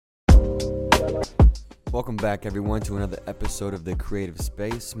Welcome back, everyone, to another episode of The Creative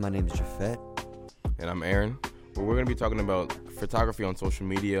Space. My name is Jafet. And I'm Aaron. Where we're going to be talking about photography on social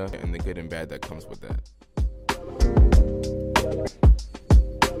media and the good and bad that comes with that.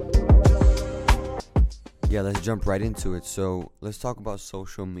 Yeah, let's jump right into it. So let's talk about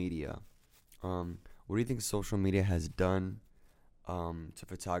social media. What do you think social media has done to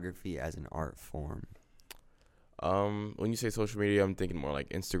photography as an art form? When you say social media, I'm thinking more like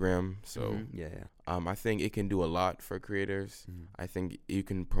Instagram. So I think it can do a lot for creators. I think you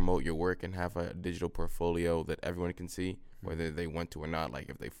can promote your work and have a digital portfolio that everyone can see, whether they want to or not. Like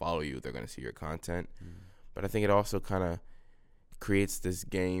if they follow you, they're going to see your content. But I think it also kind of creates this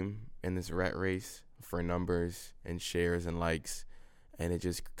game and this rat race for numbers and shares and likes, and it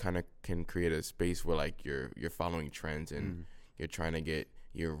just kind of can create a space where like you're following trends and you're trying to get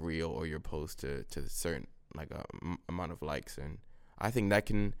your reel or your post to certain like a amount of likes. And I think that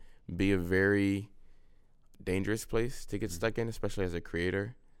can be a very dangerous place to get stuck in, especially as a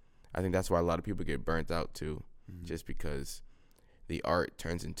creator. I think that's why a lot of people get burnt out too, just because the art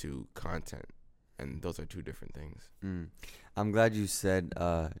turns into content, and those are two different things. I'm glad you said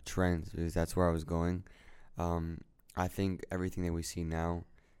trends, because that's where I was going. I think everything that we see now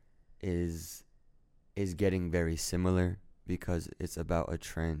is getting very similar because it's about a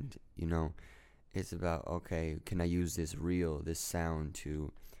trend, you know. It's about, okay, can I use this reel, this sound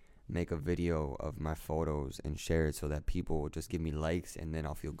to make a video of my photos and share it so that people will just give me likes and then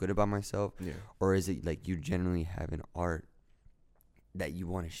I'll feel good about myself? Yeah. Or is it like you generally have an art that you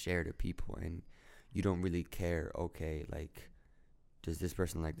want to share to people and you don't really care, okay, like, does this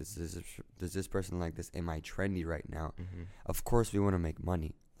person like this? Does this person like this? Am I trendy right now? Of course, we want to make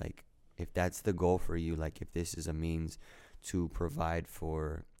money. Like, if that's the goal for you, like, if this is a means to provide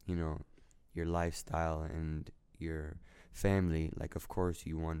for, you know, your lifestyle and your family, like, of course,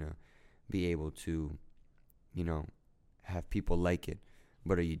 you want to be able to, you know, have people like it.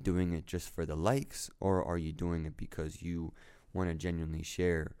 But are you doing it just for the likes, or are you doing it because you want to genuinely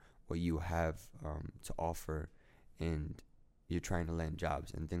share what you have to offer, and you're trying to land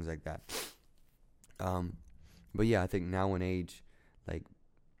jobs and things like that? But yeah, I think now in age, like,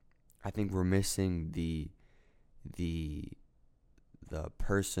 I think we're missing the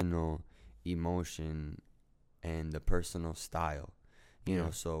personal emotion and the personal style, you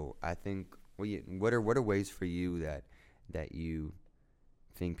know. So I think, what are ways for you that you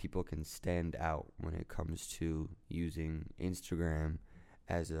think people can stand out when it comes to using Instagram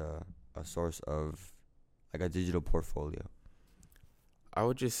as a source of like a digital portfolio? I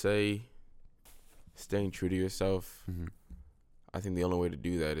would just say staying true to yourself. I think the only way to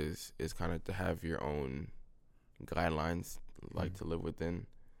do that is kind of to have your own guidelines, like to live within.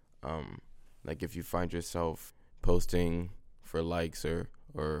 Like if you find yourself posting for likes or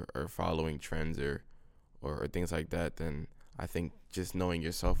following trends or things like that, then I think just knowing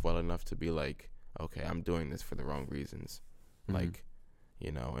yourself well enough to be like, okay, I'm doing this for the wrong reasons. Like,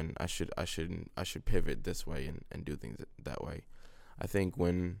 you know, and I should pivot this way and do things that way. I think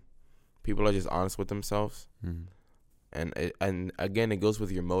when people are just honest with themselves, and again, it goes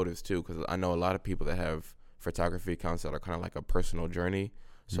with your motives too, because I know a lot of people that have photography accounts that are kind of like a personal journey.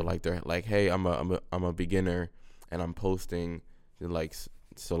 So like they're like, hey, I'm a beginner and I'm posting like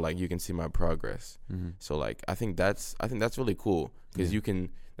so like you can see my progress. So like I think that's really cool, because you can,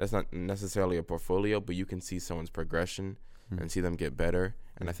 that's not necessarily a portfolio, but you can see someone's progression and see them get better,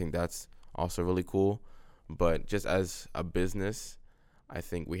 and I think that's also really cool. But just as a business, I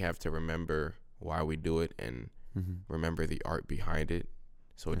think we have to remember why we do it and remember the art behind it,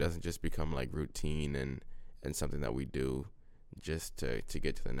 so it doesn't just become like routine and something that we do just to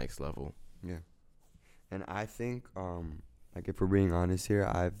get to the next level. Yeah. And I think, like, if we're being honest here,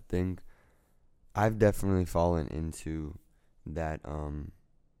 I think I've definitely fallen into that,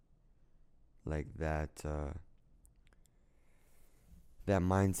 like that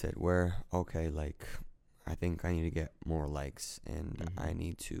mindset where, okay, like, I think I need to get more likes and I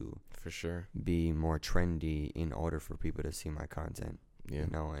need to, for sure, be more trendy in order for people to see my content. Yeah. You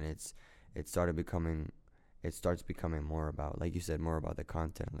know, and it starts becoming more about, like you said, more about the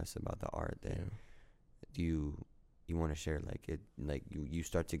content, less about the art that you want to share. Like it, like you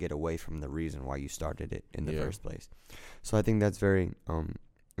start to get away from the reason why you started it in the first place. So I think that's very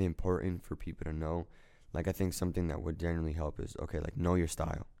important for people to know. Like, I think something that would generally help is, okay, like, know your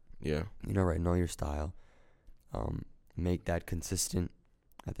style. Yeah. You know, right? Know your style. Make that consistent.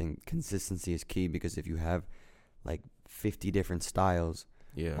 I think consistency is key, because if you have like 50 different styles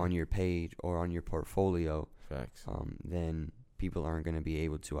on your page or on your portfolio, then people aren't going to be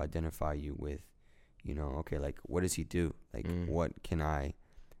able to identify you with, you know, okay, like, what does he do? Like, what can I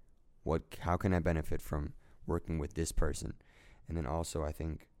how can I benefit from working with this person? And then also I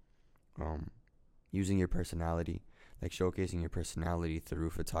think using your personality, like showcasing your personality through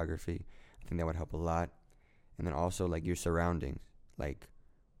photography, I think that would help a lot. And then also like your surroundings, like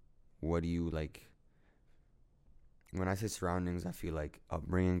what do you like? When I say surroundings, I feel like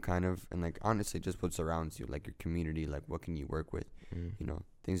upbringing kind of, and like honestly just what surrounds you, like your community, like what can you work with, you know,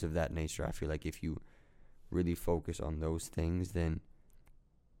 things of that nature. I feel like if you really focus on those things, then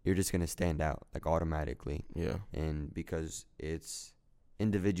you're just gonna stand out like automatically. Yeah. And because it's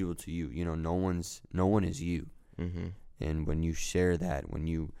individual to you, you know, no one is you. And when you share that, when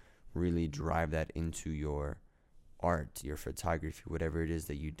you really drive that into your art, your photography, whatever it is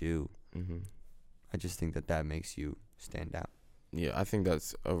that you do, I just think that makes you stand out. Yeah, I think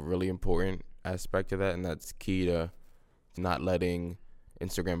that's a really important aspect of that, and that's key to not letting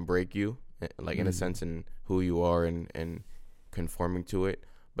Instagram break you, like in a sense, in who you are and conforming to it.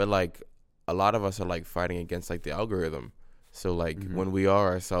 But like a lot of us are like fighting against like the algorithm. So like when we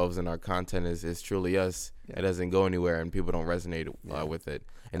are ourselves and our content is truly us, it doesn't go anywhere and people don't resonate with it.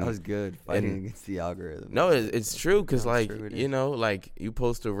 And that was good, fighting against the algorithm. No, it's true, because like you know, like you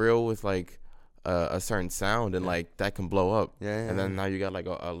post a reel with like a certain sound and like that can blow up, and then now you got like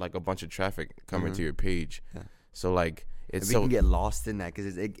a bunch of traffic coming to your page. So like it's we can get lost in that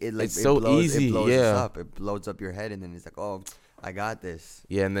because it's so easy. It blows us up. It blows up your head, and then it's like, oh, I got this.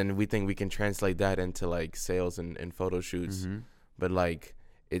 Yeah, and then we think we can translate that into like sales and photo shoots, but like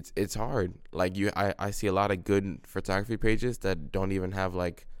it's hard. Like I see a lot of good photography pages that don't even have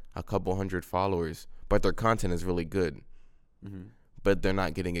like a couple hundred followers, but their content is really good, but they're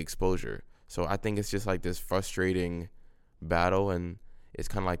not getting exposure. So I think it's just like this frustrating battle, and it's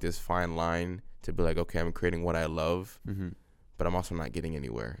kind of like this fine line to be like, okay, I'm creating what I love, but I'm also not getting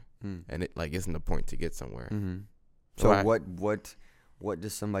anywhere, and it like isn't the point to get somewhere. So what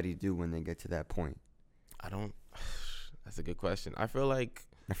does somebody do when they get to that point? I don't. That's a good question. I feel like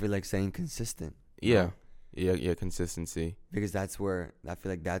saying consistent. Yeah, consistency. Because that's where I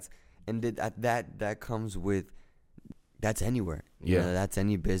feel like that's, and that comes with, that's anywhere. You know, that's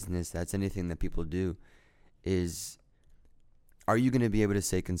any business. That's anything that people do. Are you going to be able to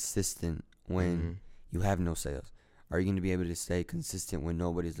stay consistent when you have no sales? Are you going to be able to stay consistent when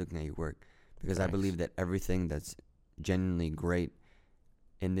nobody's looking at your work? Because I believe that everything that's genuinely great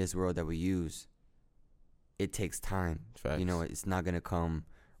in this world that we use, it takes time. Facts. You know, it's not going to come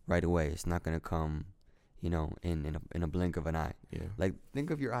right away. It's not going to come, you know, in a blink of an eye. Yeah. Like, think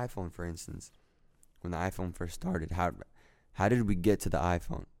of your iPhone, for instance. When the iPhone first started, how did we get to the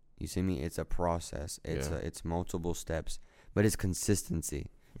iPhone? You see me? It's a process. It's multiple steps, but it's consistency.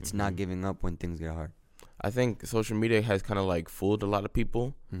 It's not giving up when things get hard. I think social media has kind of like fooled a lot of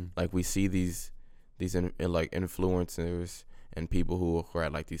people. Like we see these like influencers and people who are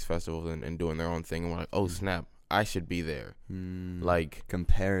at like these festivals and doing their own thing, and we're like, oh snap, I should be there. Like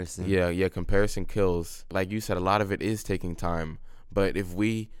comparison. Yeah, comparison kills. Like you said, a lot of it is taking time. But if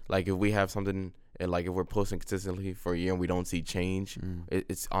we have something, and like if we're posting consistently for a year and we don't see change,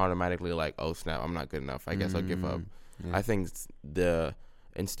 it's automatically like, oh snap, I'm not good enough. I guess I'll give up. Yeah. I think the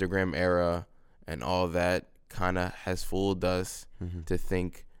Instagram era and all that kind of has fooled us to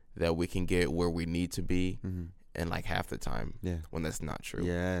think that we can get where we need to be in like half the time. Yeah, when that's not true.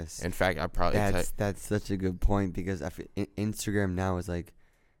 Yes. In fact, I probably that's such a good point, because I feel Instagram now is like,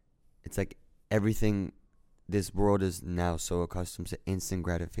 it's like everything. This world is now so accustomed to instant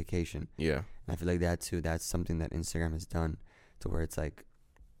gratification. Yeah. And I feel like that too. That's something that Instagram has done, to where it's like,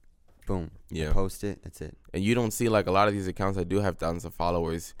 boom. Yeah. Post it. That's it. And you don't see like a lot of these accounts that do have thousands of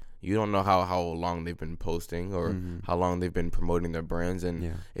followers. You don't know how long they've been posting or how long they've been promoting their brands.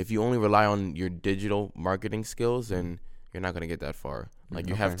 And if you only rely on your digital marketing skills, then you're not going to get that far. Like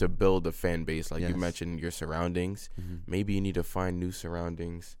you have to build a fan base. Like you mentioned, your surroundings. Maybe you need to find new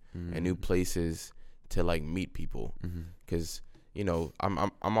surroundings and new places to like meet people, because you know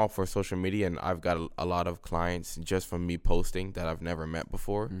I'm all for social media, and I've got a lot of clients just from me posting that I've never met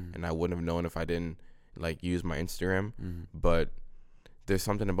before, and I wouldn't have known if I didn't like use my Instagram. But there's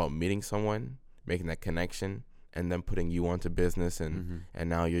something about meeting someone, making that connection, and then putting you onto business, and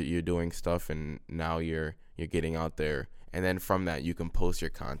now you're doing stuff, and now you're getting out there, and then from that you can post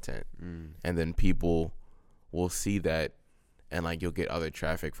your content, and then people will see that. And like you'll get other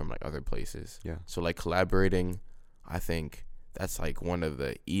traffic from like other places. Yeah. So like collaborating, I think that's like one of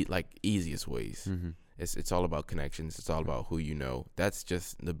the easiest ways. It's all about connections. It's all about who you know. That's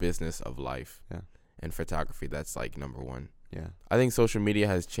just the business of life. Yeah. And photography, that's like number one. Yeah. I think social media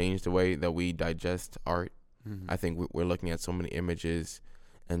has changed the way that we digest art. I think we're looking at so many images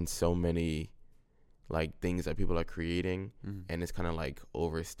and so many like things that people are creating, and it's kind of like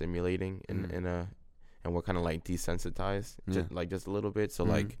overstimulating and we're kind of like desensitized just a little bit. So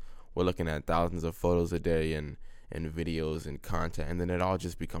like we're looking at thousands of photos a day and videos and content, and then it all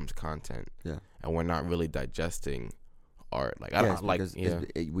just becomes content. Yeah. And we're not really digesting art. Like I don't like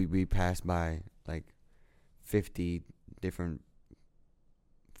we pass by like 50 different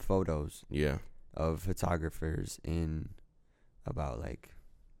photos of photographers in about like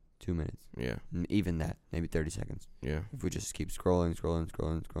 2 minutes. Yeah. Even that, maybe 30 seconds. Yeah. If we just keep scrolling,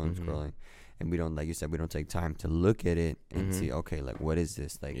 and we don't, like you said, we don't take time to look at it and see, okay, like, what is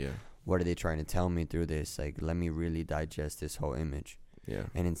this? Like, what are they trying to tell me through this? Like, let me really digest this whole image. Yeah.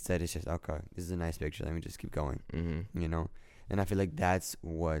 And instead, it's just, okay, this is a nice picture. Let me just keep going. You know? And I feel like that's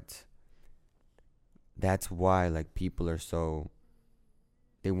why, like, people are so,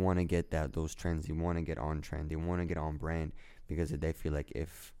 they want to get those trends. They want to get on trend. They want to get on brand, because they feel like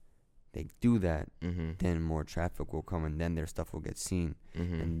if they do that, then more traffic will come, and then their stuff will get seen,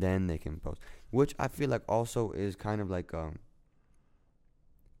 and then they can post. Which I feel like also is kind of like,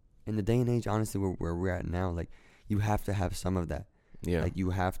 in the day and age, honestly, where we're at now, like, you have to have some of that. Yeah. Like,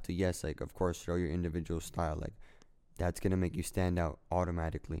 you have to, yes, like, of course, show your individual style. Like, that's going to make you stand out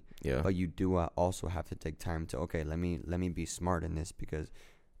automatically. Yeah. But you do also have to take time to, okay, let me be smart in this, because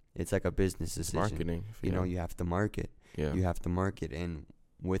it's like a business decision. Marketing. You know, you have to market. Yeah. You have to market, and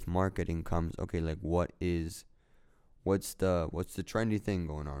with marketing comes, okay, like, what's the trendy thing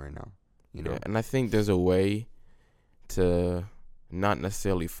going on right now? You know? Yeah, and I think there's a way to not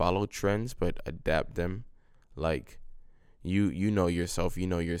necessarily follow trends, but adapt them. Like, you know yourself, you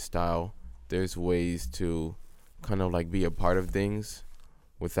know your style. There's ways to kind of like be a part of things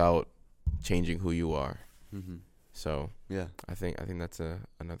without changing who you are. So yeah, I think that's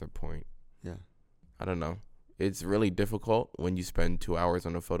another point. Yeah, I don't know. It's really difficult when you spend 2 hours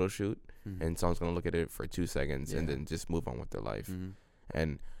on a photo shoot and someone's gonna look at it for 2 seconds and then just move on with their life.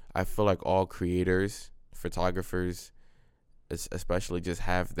 And I feel like all creators, photographers, especially, just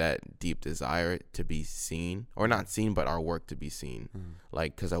have that deep desire to be seen, or not seen, but our work to be seen.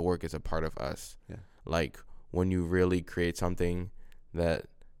 Like, because our work is a part of us. Yeah. Like, when you really create something that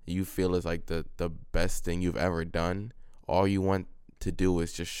you feel is like the best thing you've ever done, all you want to do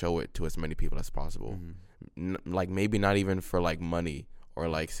is just show it to as many people as possible. Like, maybe not even for like money or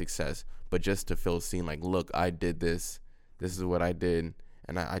like success, but just to feel seen. Like, look, I did this. This is what I did.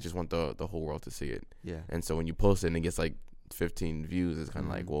 And I just want the whole world to see it. Yeah. And so when you post it and it gets like 15 views, it's kind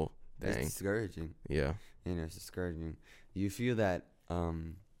of like, well, dang. It's discouraging. Yeah. You know, it's discouraging. Do you feel that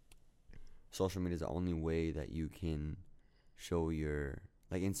social media is the only way that you can show your,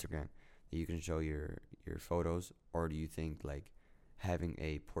 like Instagram, that you can show your photos? Or do you think like having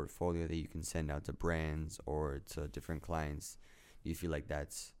a portfolio that you can send out to brands or to different clients, do you feel like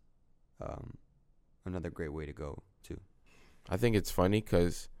that's another great way to go too? I think it's funny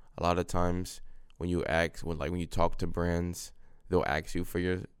because a lot of times when you talk to brands, they'll ask you for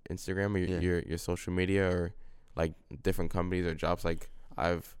your Instagram or your social media, or like different companies or jobs. Like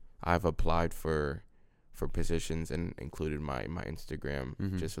I've applied for positions and included my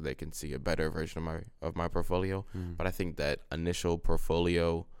Instagram just so they can see a better version of my portfolio. But I think that initial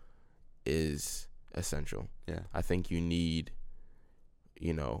portfolio is essential. Yeah. I think you need,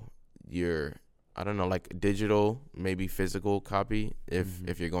 your, I don't know, like digital, maybe physical copy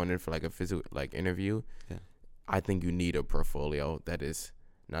if you're going in for like a physical like interview. Yeah. I think you need a portfolio that is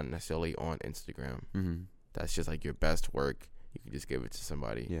not necessarily on Instagram. That's just like your best work. You can just give it to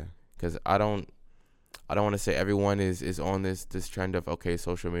somebody. Yeah. Because I don't want to say everyone is on this trend of, okay,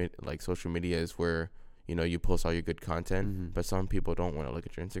 social media is where, you post all your good content, but some people don't want to look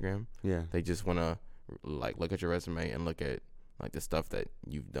at your Instagram. Yeah. They just want to like look at your resume and look at like the stuff that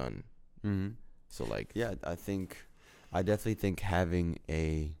you've done. So like, yeah, I definitely think having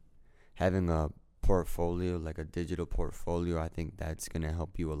a portfolio, like a digital portfolio, I think that's going to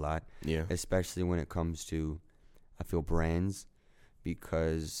help you a lot. Yeah. Especially when it comes to, I feel, brands,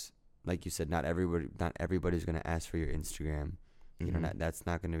 because like you said, not everybody's going to ask for your Instagram. That's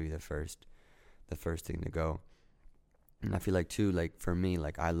not going to be the first thing to go. And I feel like too, like for me,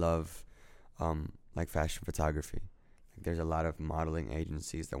 like I love like fashion photography. Like there's a lot of modeling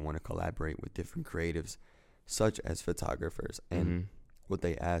agencies that want to collaborate with different creatives such as photographers, and what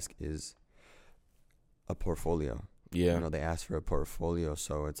they ask is a portfolio. Yeah. They ask for a portfolio,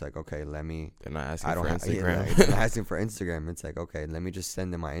 so it's like, okay, they're not asking for Instagram. They're asking for Instagram. It's like, okay, let me just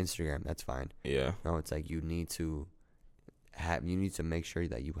send them my Instagram. That's fine. Yeah. No, it's like you need to make sure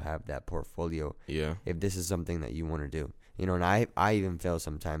that you have that portfolio. Yeah. If this is something that you want to do, and I even fail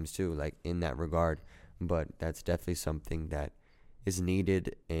sometimes too, like in that regard, but that's definitely something that is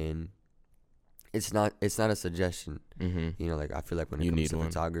needed in it's not a suggestion. Mm-hmm. You know, like I feel like when it You comes need to one.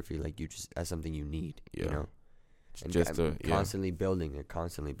 photography, like you just that's something you need. Yeah. You know, and Just to constantly building it,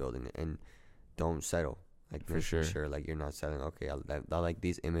 and don't settle. Like For making sure. like you're not settling. Okay, I like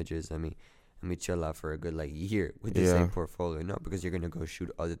these images. Let me chill out for a good like year with the Yeah. same portfolio. No, because you're gonna go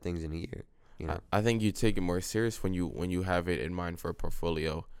shoot other things in a year. You know. I think you take it more serious when you have it in mind for a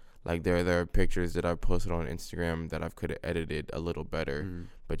portfolio. Like there are pictures that I posted on Instagram that I could have edited a little better,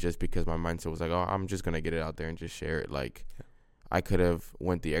 but just because my mindset was like, oh, I'm just gonna get it out there and just share it. Like I could have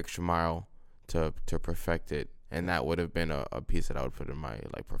went the extra mile to perfect it, and that would have been a piece that I would put in my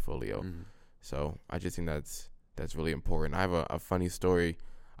like portfolio. So I just think that's really important. I have a funny story.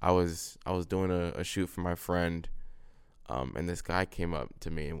 I was doing a shoot for my friend, and this guy came up to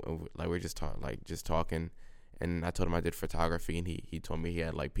me and like we were just talking, and I told him I did photography, and he told me he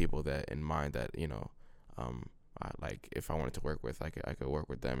had like people that in mind that like if I wanted to work with, I could work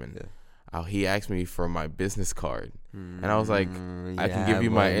with them, and he asked me for my business card, and I was like, I can give you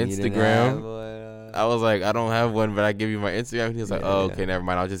my Instagram. I was like, I don't have one, but I give you my Instagram. And he was like, okay, never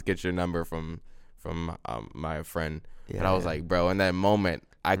mind. I'll just get your number from my friend. But I was like, bro, in that moment,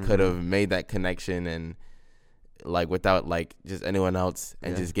 I could have made that connection and like without like just anyone else,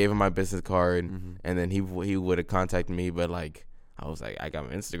 and just gave him my business card, and then he would have contacted me. But like, I was like, I got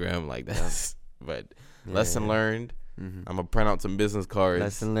my Instagram, like that's. But lesson learned. I'm gonna print out some business cards.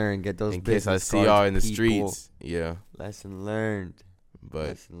 Lesson learned. Get those in business case I see cards, y'all in the people. streets. Yeah. Lesson learned.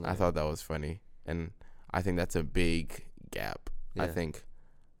 But I thought that was funny, and I think that's a big gap. I think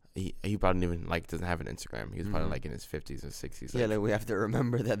he probably even like doesn't have an Instagram. He's probably like in his 50s or 60s. Yeah, like we have to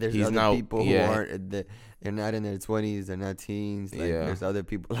remember that there's He's other now- people yeah. who aren't. They're not in their 20s. They're not teens. Like there's other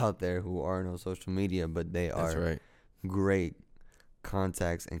people out there who aren't on social media, but they That's are right. great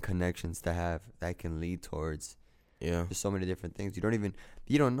contacts and connections to have that can lead towards just so many different things.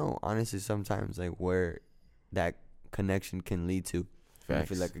 You don't know honestly sometimes like where that connection can lead to. And I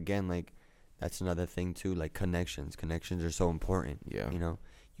feel like again like that's another thing too, like connections are so important. You know,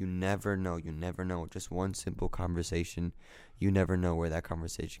 you never know just one simple conversation, you never know where that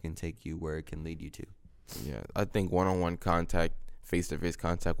conversation can take you, where it can lead you to. I think one-on-one contact, face-to-face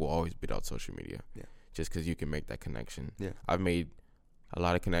contact will always beat out social media. Just because you can make that connection. I've made a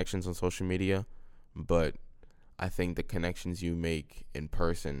lot of connections on social media, but I think the connections you make in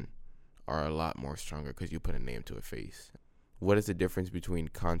person are a lot more stronger because you put a name to a face. What is the difference between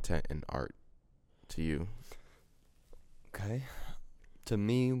content and art to you? Okay. To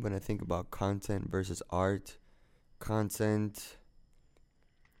me, when I think about content versus art, content,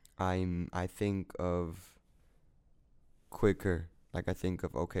 I think of quicker. Like I think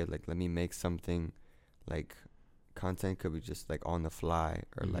of, okay, like let me make something. Like content could be just like on the fly,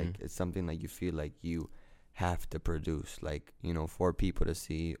 or like it's something like you feel like you have to produce, like, you know, for people to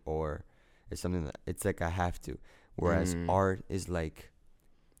see, or it's something that it's like I have to. Whereas art is like,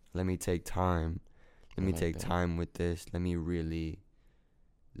 let me take time. Let me take time with this. Let me really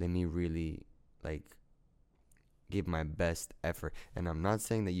like give my best effort. And I'm not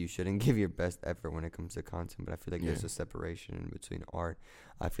saying that you shouldn't give your best effort when it comes to content, but I feel like there's a separation in between art.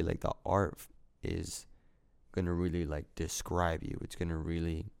 I feel like the art is gonna really like describe you. It's gonna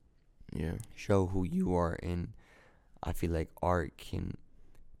really show who you are. And I feel like art can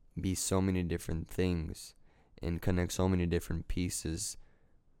be so many different things and connect so many different pieces,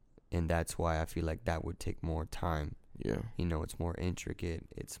 and that's why I feel like that would take more time. You know, it's more intricate.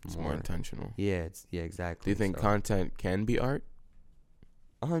 It's more intentional. Exactly. Do you think content can be art?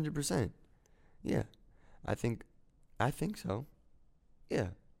 100%. Yeah, I think so. Yeah.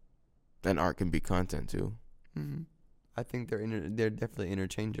 And art can be content too. I think they're definitely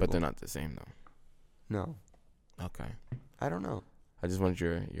interchangeable. But they're not the same though. No. Okay. I don't know. I just wanted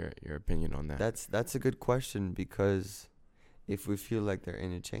your opinion on that. That's a good question, because if we feel like they're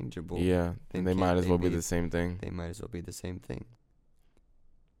interchangeable, then they might as well be the same thing. They might as well be the same thing.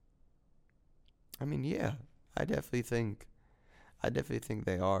 I mean, yeah, I definitely think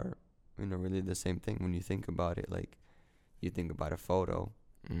they are, you know, really the same thing when you think about it. Like, you think about a photo,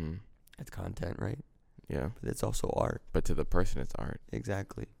 it's content, right? Yeah. But it's also art. But to the person, it's art.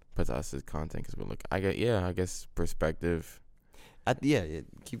 Exactly. But to us, it's content because we look. I guess perspective.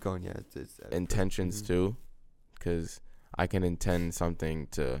 Keep going. Yeah, it's intentions too, because I can intend something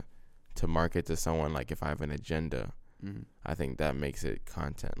to market to someone. Like if I have an agenda, I think that makes it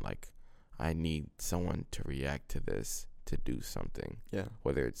content. Like I need someone to react to this to do something. Yeah.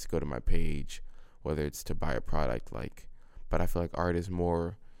 Whether it's go to my page, whether it's to buy a product. Like, but I feel like art is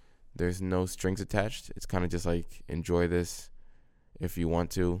more. There's no strings attached. It's kind of just like enjoy this if you want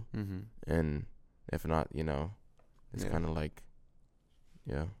to, and if not, you know, it's kind of like.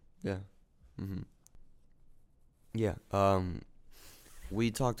 Yeah. Mm-hmm. Yeah. We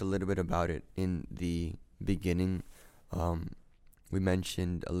talked a little bit about it in the beginning. We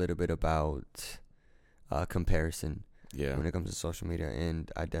mentioned a little bit about comparison Yeah. when it comes to social media,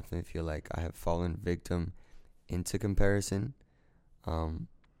 and I definitely feel like I have fallen victim into comparison. And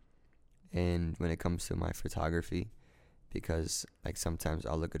when it comes to my photography, because like sometimes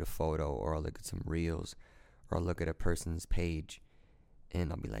I'll look at a photo or I'll look at some reels or I'll look at a person's page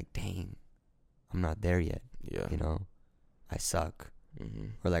and I'll be like, dang, I'm not there yet. Yeah. You know, I suck. Mm-hmm.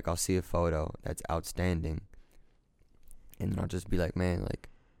 Or like I'll see a photo that's outstanding and then I'll just be like, man, like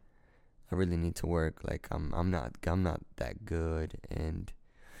I really need to work. Like I'm not that good. And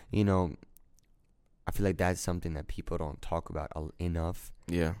you know, I feel like that's something that people don't talk about enough.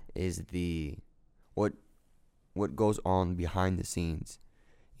 Yeah. Is the what goes on behind the scenes,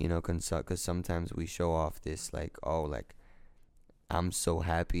 you know, cause sometimes we show off this like, oh, like I'm so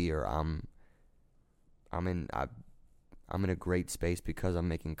happy, or I'm in a great space because I'm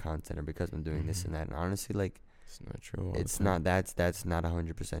making content or because I'm doing this and that. And honestly, like It's not true. it's not that's not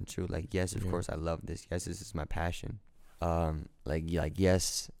 100% true. Like yes, of course I love this. Yes, this is my passion. Like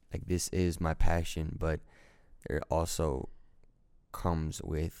yes, like this is my passion, but it also comes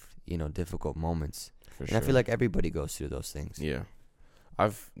with, you know, difficult moments. For And sure. I feel like everybody goes through those things. Yeah.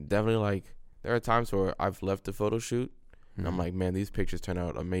 I've definitely, like, there are times where I've left a photo shoot and I'm like, man, these pictures turn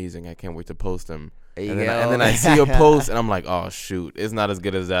out amazing. I can't wait to post them. And then I see a post and I'm like, oh shoot, it's not as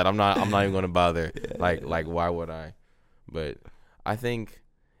good as that. I'm not even gonna bother. Like why would I? But I think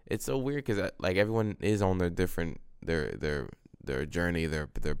it's so weird because like everyone is on their different their journey,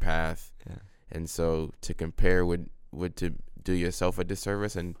 their path. Yeah. And so to compare would to do yourself a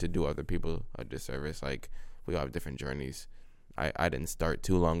disservice and to do other people a disservice. Like we all have different journeys. I didn't start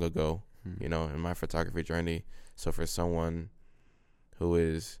too long ago, you know, in my photography journey. So for someone who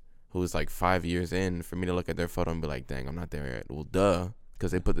is like 5 years in, for me to look at their photo and be like, dang, I'm not there yet. Well, duh,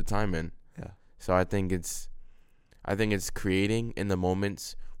 because they put the time in. Yeah. So I think it's creating in the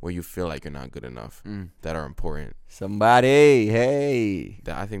moments where you feel like you're not good enough that are important. Somebody, hey.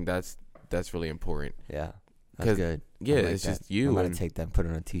 I think that's really important. Yeah, that's good. Yeah, I like it's that. just you. I'm gonna and take that and put it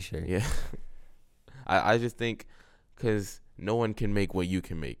on a t-shirt. Yeah. I just think because no one can make what you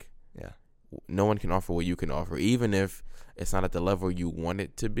can make. Yeah. No one can offer what you can offer, even if it's not at the level you want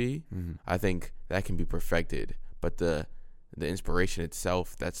it to be. I think that can be perfected, but the inspiration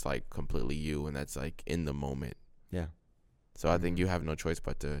itself, that's like completely you, and that's like in the moment. Yeah. So I think you have no choice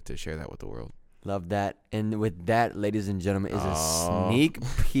but to share that with the world. Love that. And with that, ladies and gentlemen, is a sneak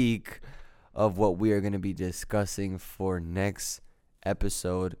peek of what we are going to be discussing for next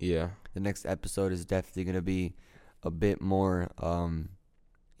episode. Yeah. The next episode is definitely going to be a bit more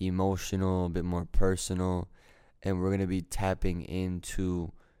emotional, a bit more personal, and we're going to be tapping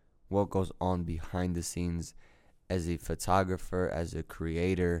into what goes on behind the scenes as a photographer, as a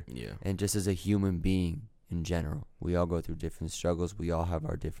creator, and just as a human being in general. We all go through different struggles. We all have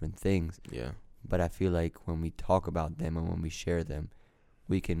our different things. Yeah. But I feel like when we talk about them and when we share them,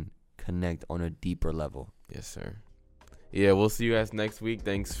 we can connect on a deeper level. Yes, sir. Yeah, we'll see you guys next week.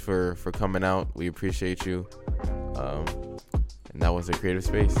 Thanks for coming out. We appreciate you. And that was A Creative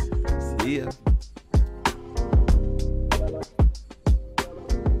Space. See ya.